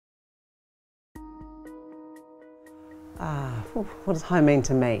What does home mean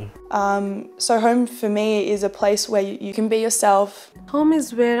to me? So home for me is a place where you can be yourself. Home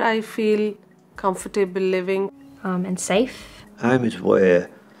is where I feel comfortable living. And safe. Home is where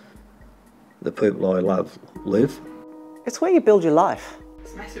the people I love live. It's where you build your life.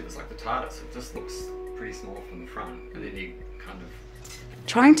 It's massive, it's like the TARDIS. It just looks pretty small from the front, and then you kind of...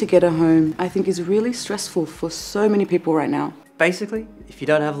 Trying to get a home, I think, is really stressful for so many people right now. Basically, if you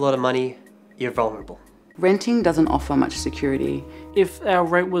don't have a lot of money, you're vulnerable. Renting doesn't offer much security. If our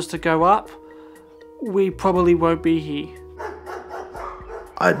rate was to go up, we probably won't be here.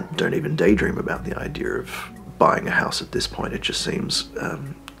 I don't even daydream about the idea of buying a house at this point. It just seems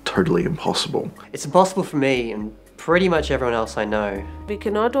totally impossible. It's impossible for me and pretty much everyone else I know. We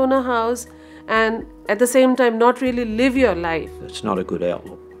cannot own a house and at the same time not really live your life. It's not a good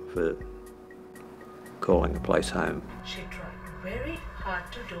outlook for calling a place home. She tried very hard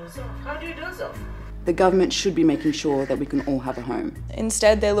to doze off. How do you doze off? The government should be making sure that we can all have a home.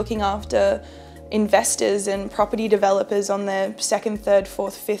 Instead, they're looking after investors and property developers on their second, third,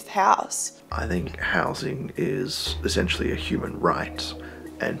 fourth, fifth house. I think housing is essentially a human right,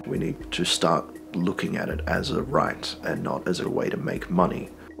 and we need to start looking at it as a right and not as a way to make money.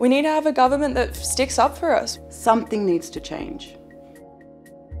 We need to have a government that sticks up for us. Something needs to change.